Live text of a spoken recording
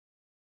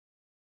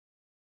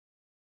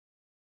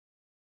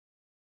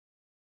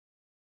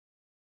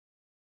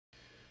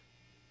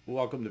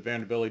Welcome to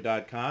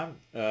Vanderbilly.com.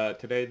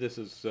 Today this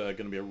is going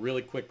to be a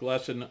really quick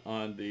lesson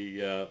on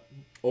the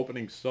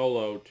opening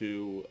solo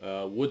to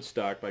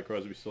Woodstock by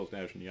Crosby, Stills,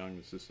 Nash & Young.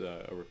 This is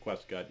a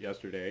request I got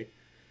yesterday.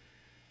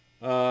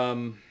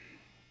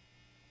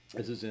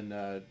 This is in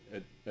a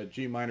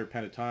G minor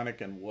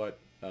pentatonic, and what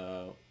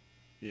the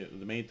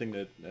main thing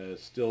that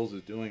Stills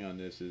is doing on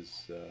this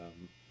is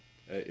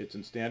it's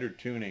in standard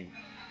tuning,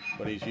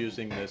 but he's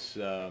using this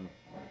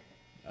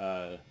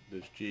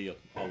this G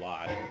a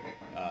lot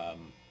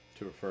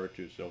to refer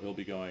to, so he'll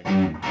be going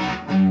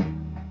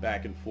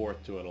back and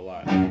forth to it a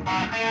lot.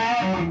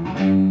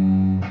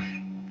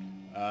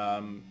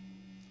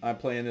 I'm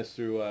playing this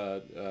through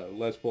a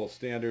Les Paul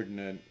Standard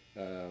and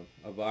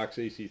a Vox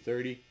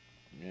AC30,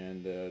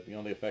 and the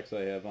only effects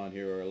I have on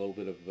here are a little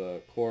bit of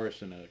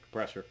chorus and a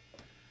compressor.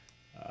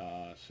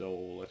 So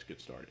let's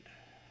get started.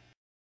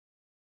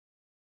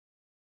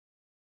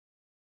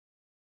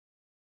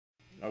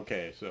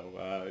 Okay,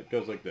 so it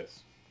goes like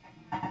this.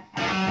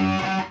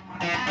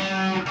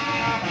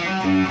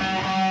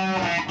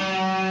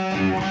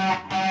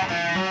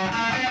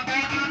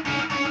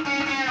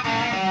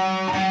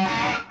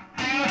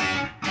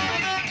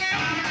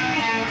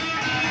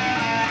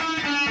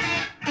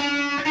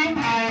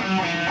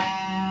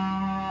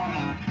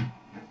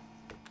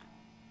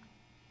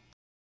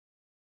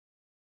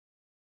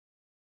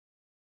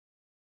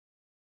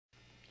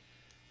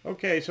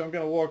 Okay, so I'm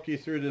going to walk you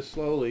through this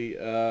slowly.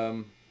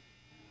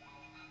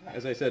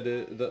 As I said,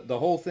 the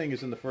whole thing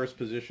is in the first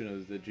position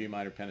of the G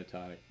minor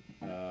pentatonic,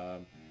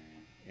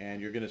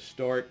 and you're going to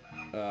start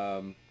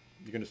down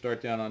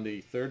on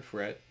the 3rd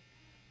fret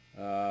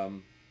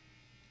on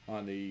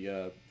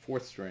the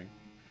 4th string,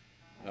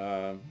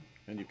 and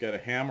you've got a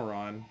hammer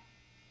on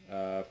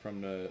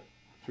from the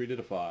 3 to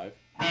the 5,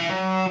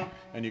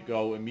 and you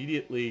go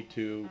immediately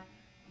to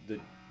the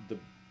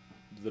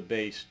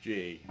bass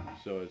G.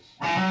 So it's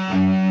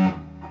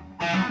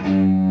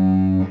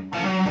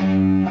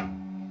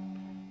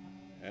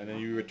and then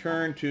you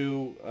return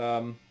to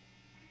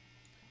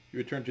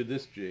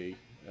this G.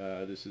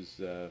 This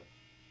is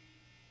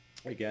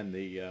again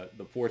the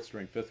 4th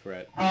string, 5th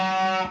fret.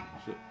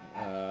 So,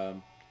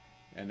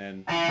 and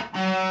then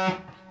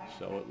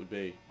so it would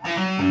be.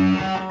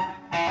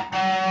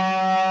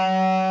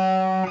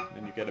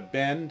 And you get a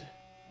bend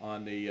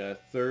on the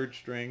 3rd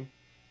string,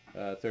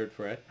 3rd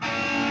fret.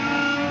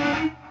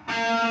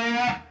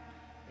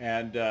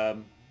 And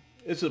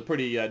it's a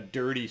pretty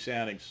dirty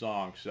sounding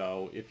song,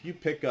 so if you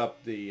pick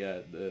up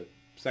the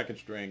 2nd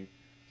string,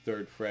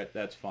 3rd fret,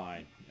 that's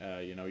fine.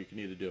 You know, you can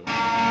either do it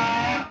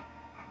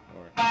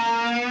or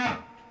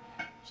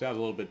sounds a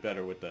little bit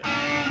better with the.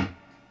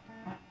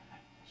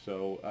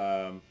 So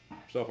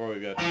so far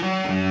we've got,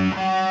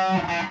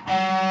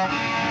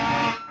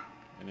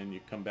 and then you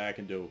come back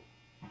and do.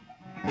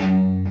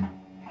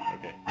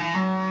 Okay.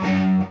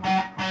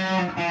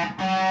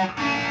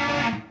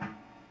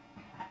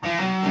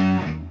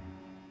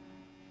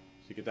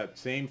 So you get that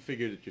same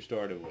figure that you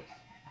started with.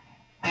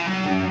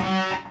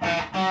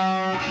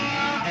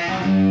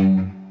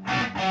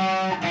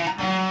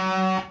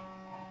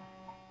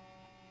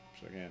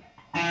 So again.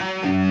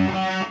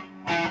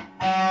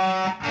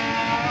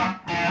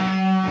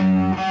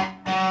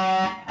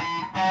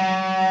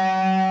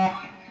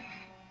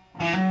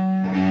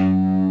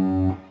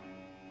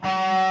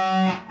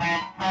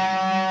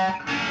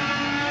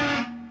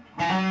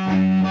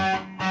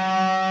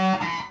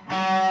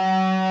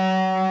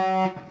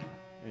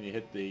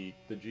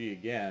 The G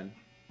again.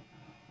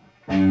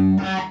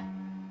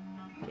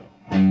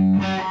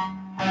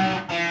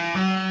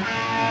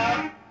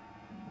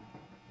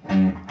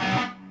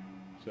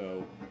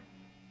 So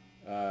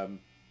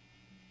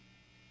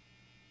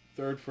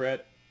 3rd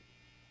fret,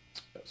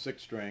 6th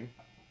string,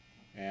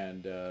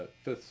 and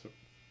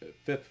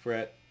 5th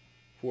fret,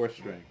 4th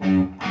string.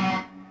 And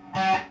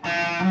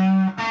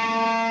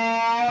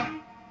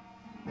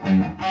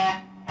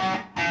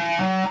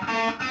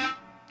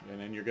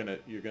then you're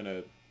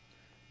gonna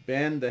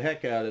bend the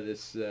heck out of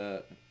this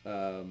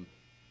 3rd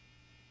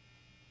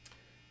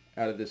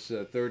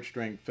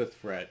string, 5th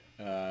fret.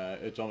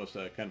 It's almost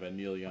a kind of a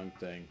Neil Young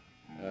thing.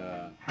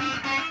 And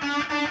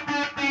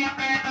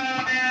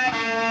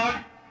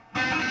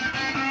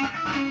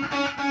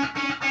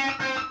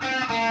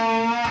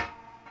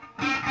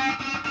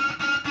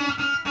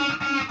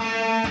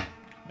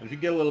if you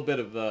get a little bit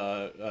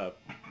of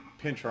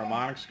pinch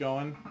harmonics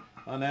going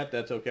on that,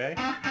 that's okay.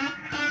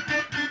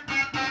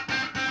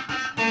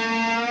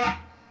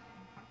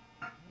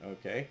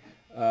 Okay.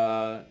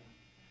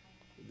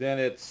 Then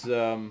it's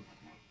 4th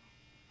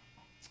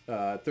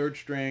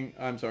string,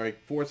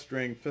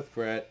 5th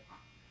fret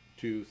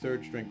to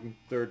 3rd string,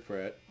 3rd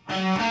fret.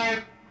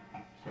 So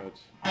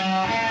it's,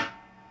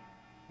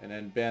 and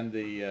then bend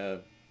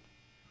the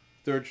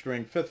 3rd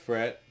string, 5th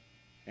fret,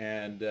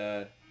 and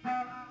so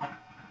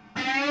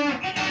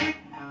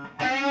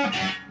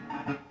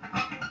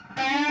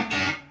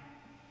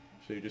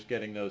you're just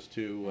getting those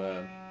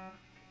two.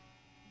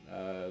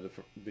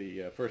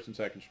 The 1st and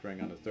 2nd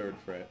string on the 3rd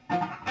fret,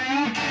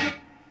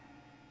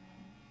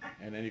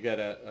 and then you got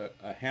a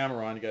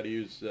hammer on. You got to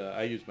use.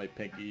 I use my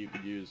pinky. You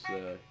could use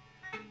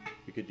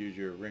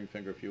your ring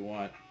finger if you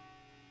want,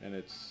 and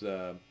it's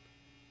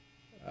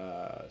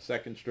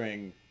second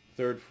string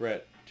 3rd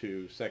fret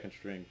to second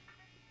string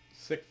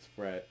 6th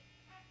fret.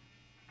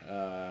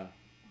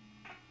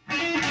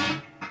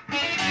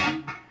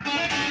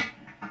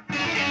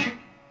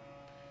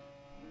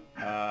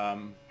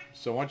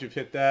 So once you've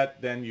hit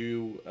that, then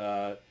you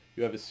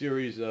have a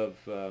series of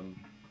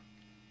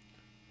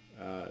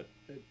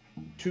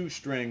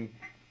two-string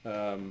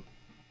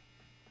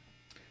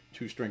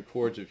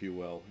chords, if you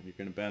will, and you're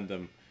going to bend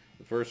them.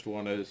 The first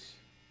one is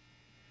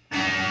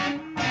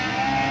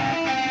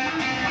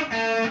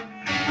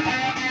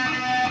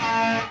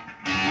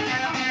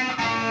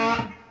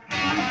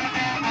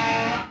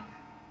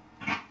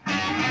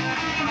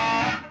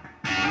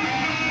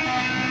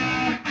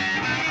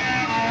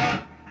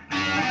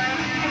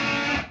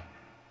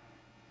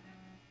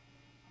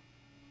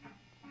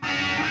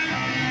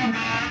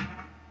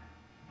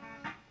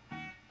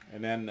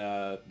and then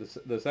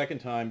the second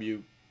time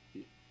you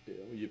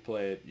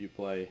play it, you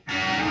play,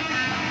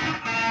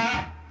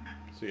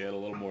 so you add a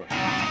little more.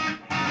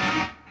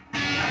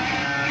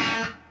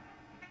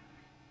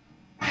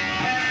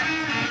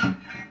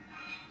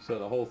 So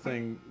the whole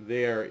thing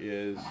there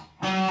is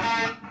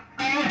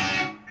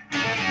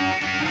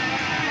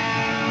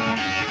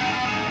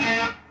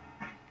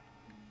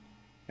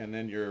and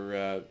then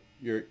you're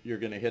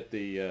going to hit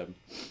the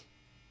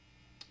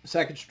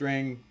second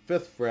string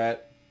 5th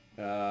fret,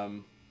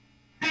 and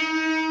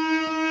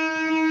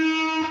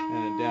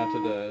then down to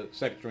the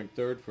second string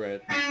 3rd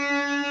fret,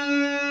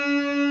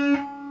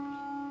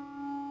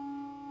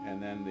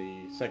 and then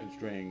the second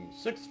string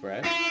 6th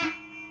fret,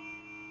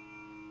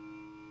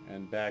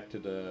 and back to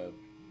the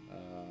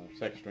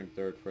second string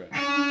 3rd fret.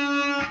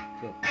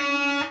 So.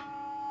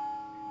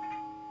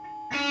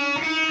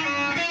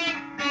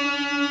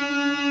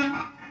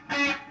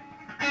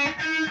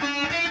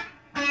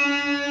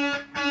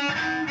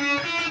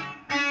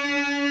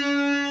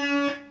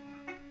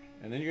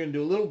 And then you're going to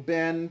do a little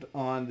bend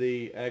on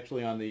the,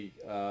 actually on the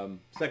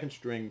second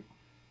string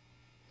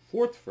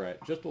 4th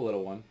fret, just a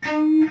little one,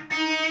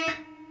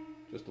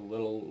 just a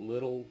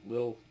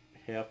little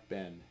half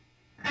bend,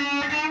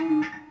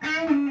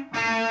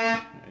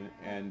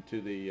 and to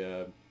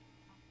the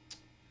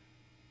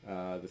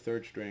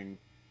 3rd string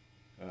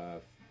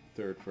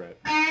 3rd fret.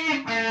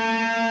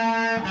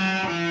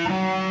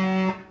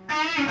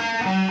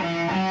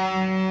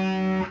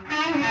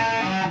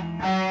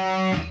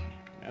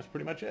 That's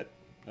pretty much it.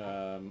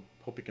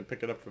 Hope you can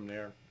pick it up from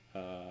there.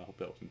 Hope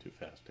that wasn't too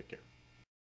fast. Take care.